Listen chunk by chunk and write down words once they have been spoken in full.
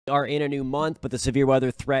are in a new month, but the severe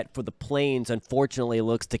weather threat for the plains, unfortunately,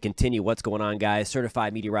 looks to continue. What's going on, guys?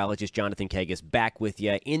 Certified meteorologist Jonathan Kegas back with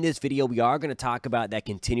you. In this video, we are going to talk about that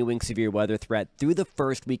continuing severe weather threat through the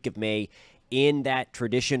first week of May in that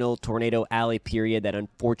traditional tornado alley period that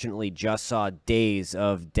unfortunately just saw days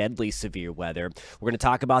of deadly severe weather. We're going to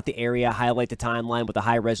talk about the area, highlight the timeline with a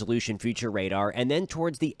high-resolution future radar, and then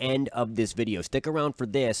towards the end of this video, stick around for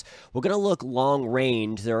this, we're going to look long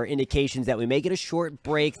range. There are indications that we may get a short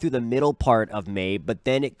break through the middle part of May, but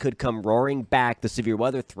then it could come roaring back, the severe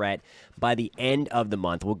weather threat, by the end of the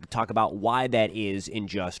month. We'll talk about why that is in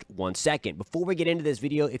just 1 second. Before we get into this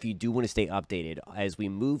video, if you do want to stay updated as we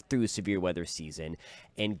move through severe weather season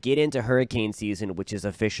and get into hurricane season, which is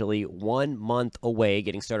officially 1 month away,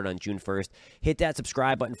 getting started on June 1st, hit that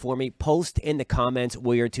subscribe button for me. Post in the comments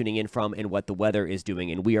where you're tuning in from and what the weather is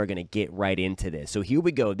doing, and we are going to get right into this. So here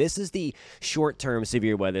we go. This is the short-term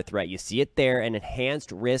severe weather threat. You see it there. An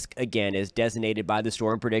enhanced risk, again, is designated by the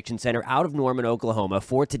Storm Prediction Center out of Norman, Oklahoma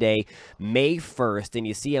for today, May 1st, and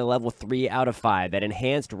you see a level 3 out of 5, that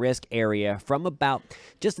enhanced risk area from about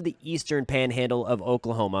just the eastern panhandle of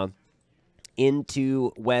Oklahoma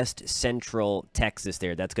into west central Texas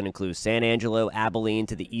there. That's going to include San Angelo, Abilene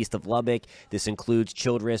to the east of Lubbock. This includes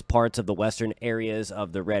Childress, parts of the western areas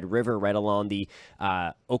of the Red River, right along the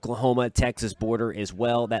Oklahoma-Texas border as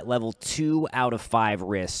well. That level 2 out of 5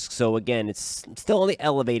 risk. So again, it's still on the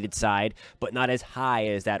elevated side, but not as high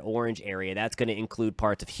as that orange area. That's going to include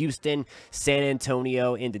parts of Houston, San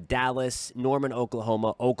Antonio, into Dallas, Norman,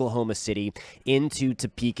 Oklahoma, Oklahoma City, into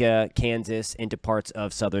Topeka, Kansas, into parts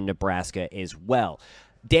of southern Nebraska as well.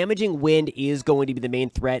 Damaging wind is going to be the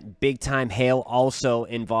main threat. Big-time hail also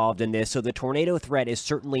involved in this. So the tornado threat is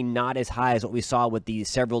certainly not as high as what we saw with the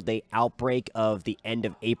several-day outbreak of the end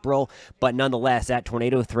of April. But nonetheless, that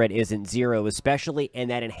tornado threat isn't zero, especially in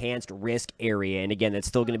that enhanced risk area. And again, that's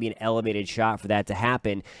still going to be an elevated shot for that to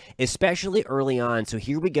happen, especially early on. So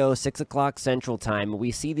here we go, 6 o'clock Central Time.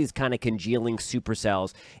 We see these kind of congealing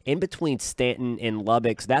supercells in between Stanton and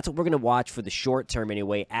Lubbock. So that's what we're going to watch for the short term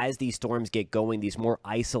anyway. As these storms get going, these more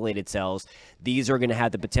isolated cells, these are going to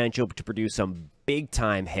have the potential to produce some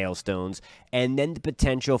big-time hailstones, and then the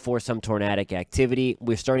potential for some tornadic activity.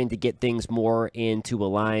 We're starting to get things more into a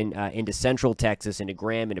line into central Texas, into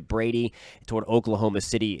Graham, into Brady, toward Oklahoma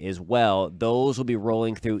City as well. Those will be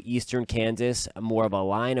rolling through eastern Kansas, more of a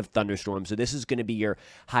line of thunderstorms. So this is going to be your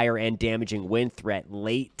higher-end damaging wind threat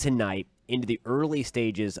late tonight into the early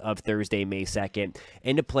stages of Thursday, May 2nd,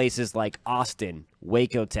 into places like Austin,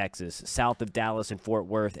 Waco, Texas, south of Dallas and Fort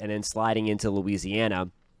Worth, and then sliding into Louisiana.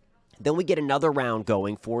 Then we get another round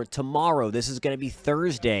going for tomorrow. This is going to be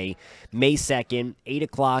Thursday, May 2nd, 8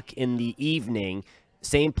 o'clock in the evening.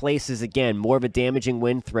 Same places again, more of a damaging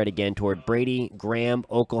wind threat again toward Brady, Graham,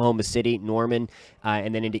 Oklahoma City, Norman,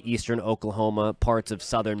 and then into eastern Oklahoma, parts of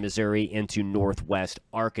southern Missouri, into northwest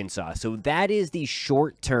Arkansas. So that is the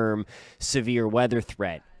short-term severe weather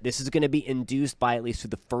threat. This is going to be induced by at least through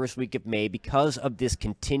the first week of May because of this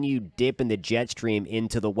continued dip in the jet stream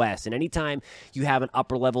into the west. And anytime you have an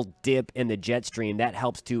upper-level dip in the jet stream, that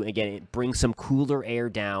helps to, again, bring some cooler air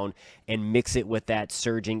down and mix it with that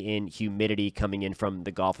surging in humidity coming in from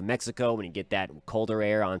the Gulf of Mexico. When you get that colder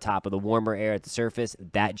air on top of the warmer air at the surface,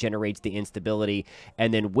 that generates the instability.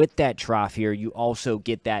 And then with that trough here, you also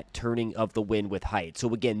get that turning of the wind with height.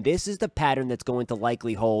 So again, this is the pattern that's going to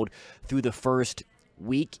likely hold through the first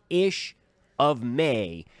week-ish of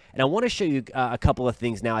May. And I want to show you a couple of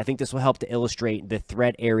things now. I think this will help to illustrate the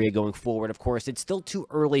threat area going forward. Of course, it's still too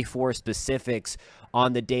early for specifics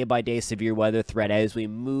on the day-by-day severe weather threat as we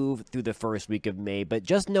move through the first week of May, but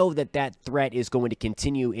just know that that threat is going to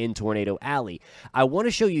continue in Tornado Alley. I want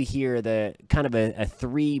to show you here the kind of a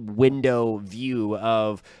three-window view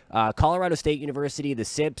of Colorado State University, the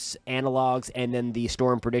SIPS analogs, and then the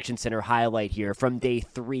Storm Prediction Center highlight here from day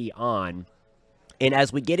 3 on. And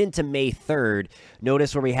as we get into May 3rd,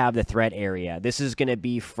 notice where we have the threat area. This is going to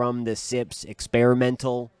be from the SIPS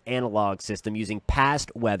experimental analog system using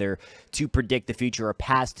past weather to predict the future, or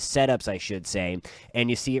past setups, I should say.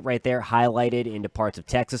 And you see it right there highlighted into parts of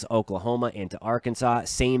Texas, Oklahoma, into Arkansas.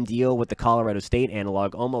 Same deal with the Colorado State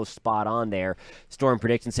analog, almost spot on there. Storm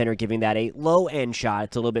Prediction Center giving that a low-end shot.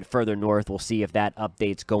 It's a little bit further north. We'll see if that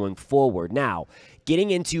updates going forward. Now, getting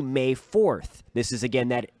into May 4th, this is, again,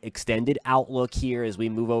 that extended outlook here as we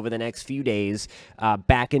move over the next few days.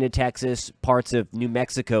 Back into Texas, parts of New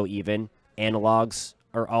Mexico even. Analogs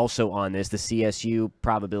are also on this. The CSU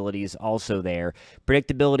probability is also there.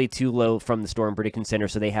 Predictability too low from the Storm Prediction Center,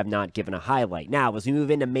 so they have not given a highlight. Now, as we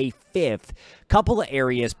move into May 5th, a couple of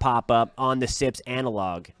areas pop up on the SIPS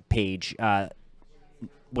analog page.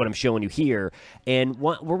 what I'm showing you here. And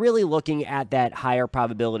we're really looking at that higher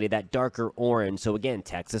probability, that darker orange. So again,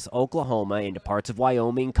 Texas, Oklahoma, into parts of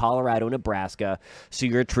Wyoming, Colorado, Nebraska. So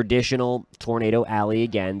your traditional tornado alley,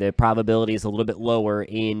 again, the probability is a little bit lower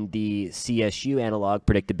in the CSU analog,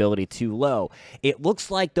 predictability too low. It looks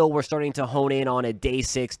like, though, we're starting to hone in on a day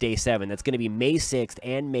 6, day 7. That's going to be May 6th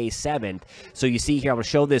and May 7th. So you see here, I'm going to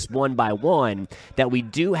show this one by one, that we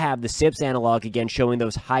do have the SIPS analog, again, showing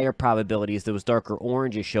those higher probabilities, those darker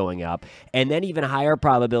oranges showing up, and then even higher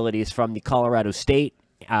probabilities from the Colorado State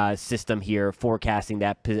system here forecasting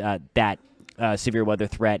that severe weather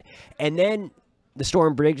threat. And then the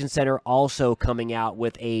Storm Prediction Center also coming out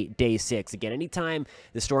with a day 6. Again, anytime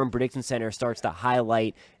the Storm Prediction Center starts to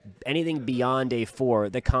highlight anything beyond day 4,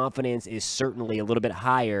 the confidence is certainly a little bit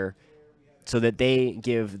higher so that they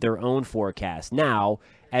give their own forecast. Now,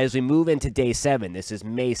 as we move into day 7, this is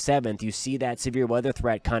May 7th, you see that severe weather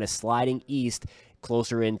threat kind of sliding east,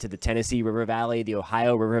 closer into the Tennessee River Valley, the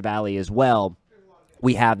Ohio River Valley as well.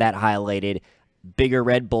 We have that highlighted, bigger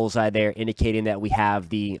red bullseye there, indicating that we have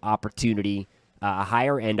the opportunity, a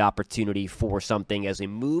higher end opportunity for something as we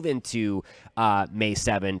move into May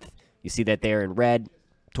 7th. You see that there in red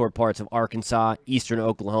toward parts of Arkansas, eastern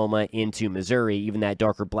Oklahoma into Missouri, even that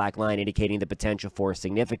darker black line indicating the potential for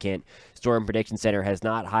significant. Storm Prediction Center has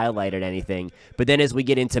not highlighted anything. But then as we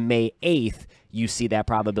get into May 8th, you see that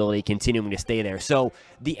probability continuing to stay there. So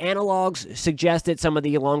the analogs suggested, some of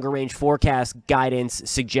the longer range forecast guidance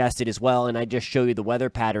suggested as well, and I just show you the weather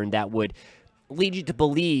pattern that would lead you to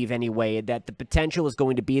believe, anyway, that the potential is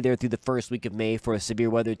going to be there through the first week of May for a severe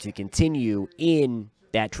weather to continue in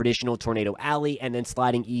that traditional tornado alley, and then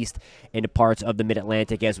sliding east into parts of the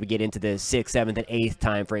mid-Atlantic as we get into the 6th, 7th, and 8th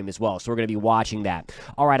time frame as well. So we're going to be watching that.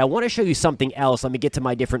 All right, I want to show you something else. Let me get to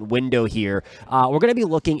my different window here. We're going to be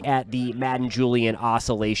looking at the madden-julian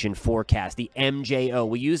oscillation forecast, the MJO.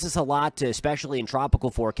 We use this a lot, especially in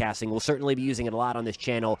tropical forecasting. We'll certainly be using it a lot on this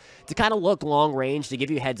channel to kind of look long range, to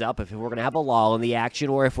give you a heads up if we're going to have a lull in the action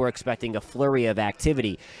or if we're expecting a flurry of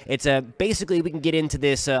activity. It's basically, we can get into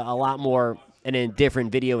this a lot more in a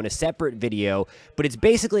different video, in a separate video, but it's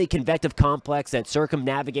basically a convective complex that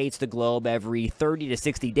circumnavigates the globe every 30 to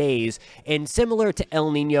 60 days, and similar to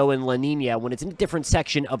El Nino and La Nina, when it's in a different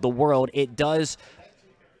section of the world, it does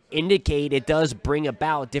indicate, it does bring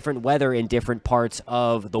about different weather in different parts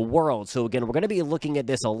of the world. So again, we're going to be looking at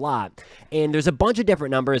this a lot, and there's a bunch of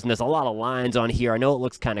different numbers, and there's a lot of lines on here. I know it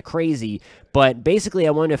looks kind of crazy, but basically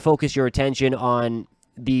I want to focus your attention on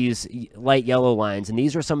these light yellow lines, and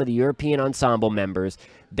these are some of the European ensemble members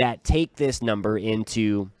that take this number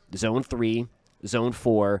into zone 3, zone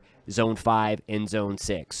 4, zone 5, and zone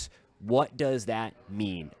 6. What does that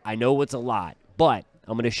mean? I know it's a lot, but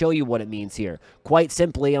I'm going to show you what it means here. Quite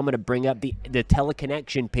simply, I'm going to bring up the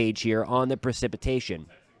teleconnection page here on the precipitation.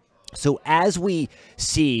 So as we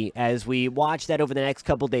see, as we watch that over the next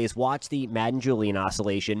couple days, watch the madden-julian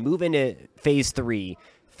oscillation, move into phase 3,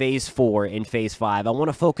 phase 4, and phase 5. I want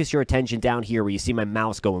to focus your attention down here where you see my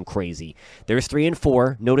mouse going crazy. There's 3 and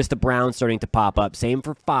 4. Notice the brown starting to pop up. Same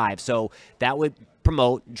for 5. So that would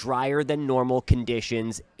promote drier than normal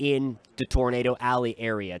conditions in the tornado alley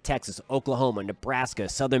area. Texas, Oklahoma, Nebraska,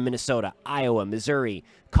 southern Minnesota, Iowa, Missouri,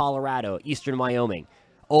 Colorado, eastern Wyoming.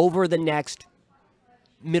 Over the next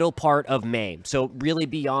middle part of May, so really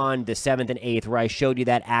beyond the 7th and 8th, where I showed you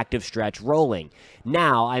that active stretch rolling.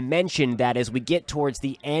 Now, I mentioned that as we get towards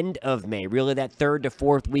the end of May, really that 3rd to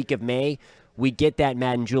 4th week of May, we get that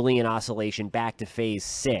madden-julian oscillation back to phase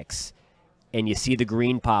 6, and you see the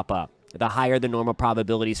green pop up. The higher than normal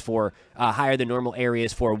probabilities for, higher than normal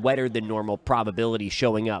areas for wetter than normal probabilities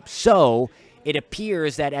showing up. So it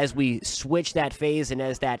appears that as we switch that phase and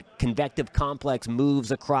as that convective complex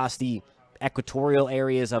moves across the equatorial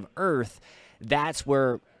areas of Earth, that's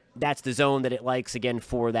the zone that it likes, again,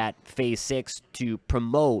 for that phase 6 to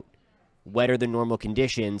promote wetter than normal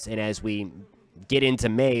conditions. And as we get into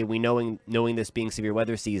May, we knowing this being severe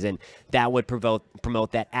weather season, that would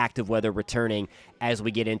promote that active weather returning as we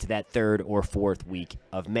get into that 3rd or 4th week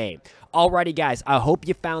of May. Alrighty, guys, I hope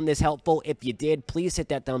you found this helpful. If you did, please hit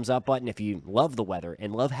that thumbs up button. If you love the weather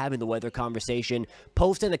and love having the weather conversation,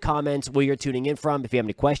 post in the comments where you're tuning in from. If you have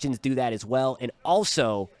any questions, do that as well. And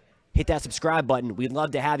also, hit that subscribe button. We'd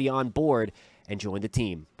love to have you on board and join the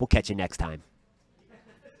team. We'll catch you next time.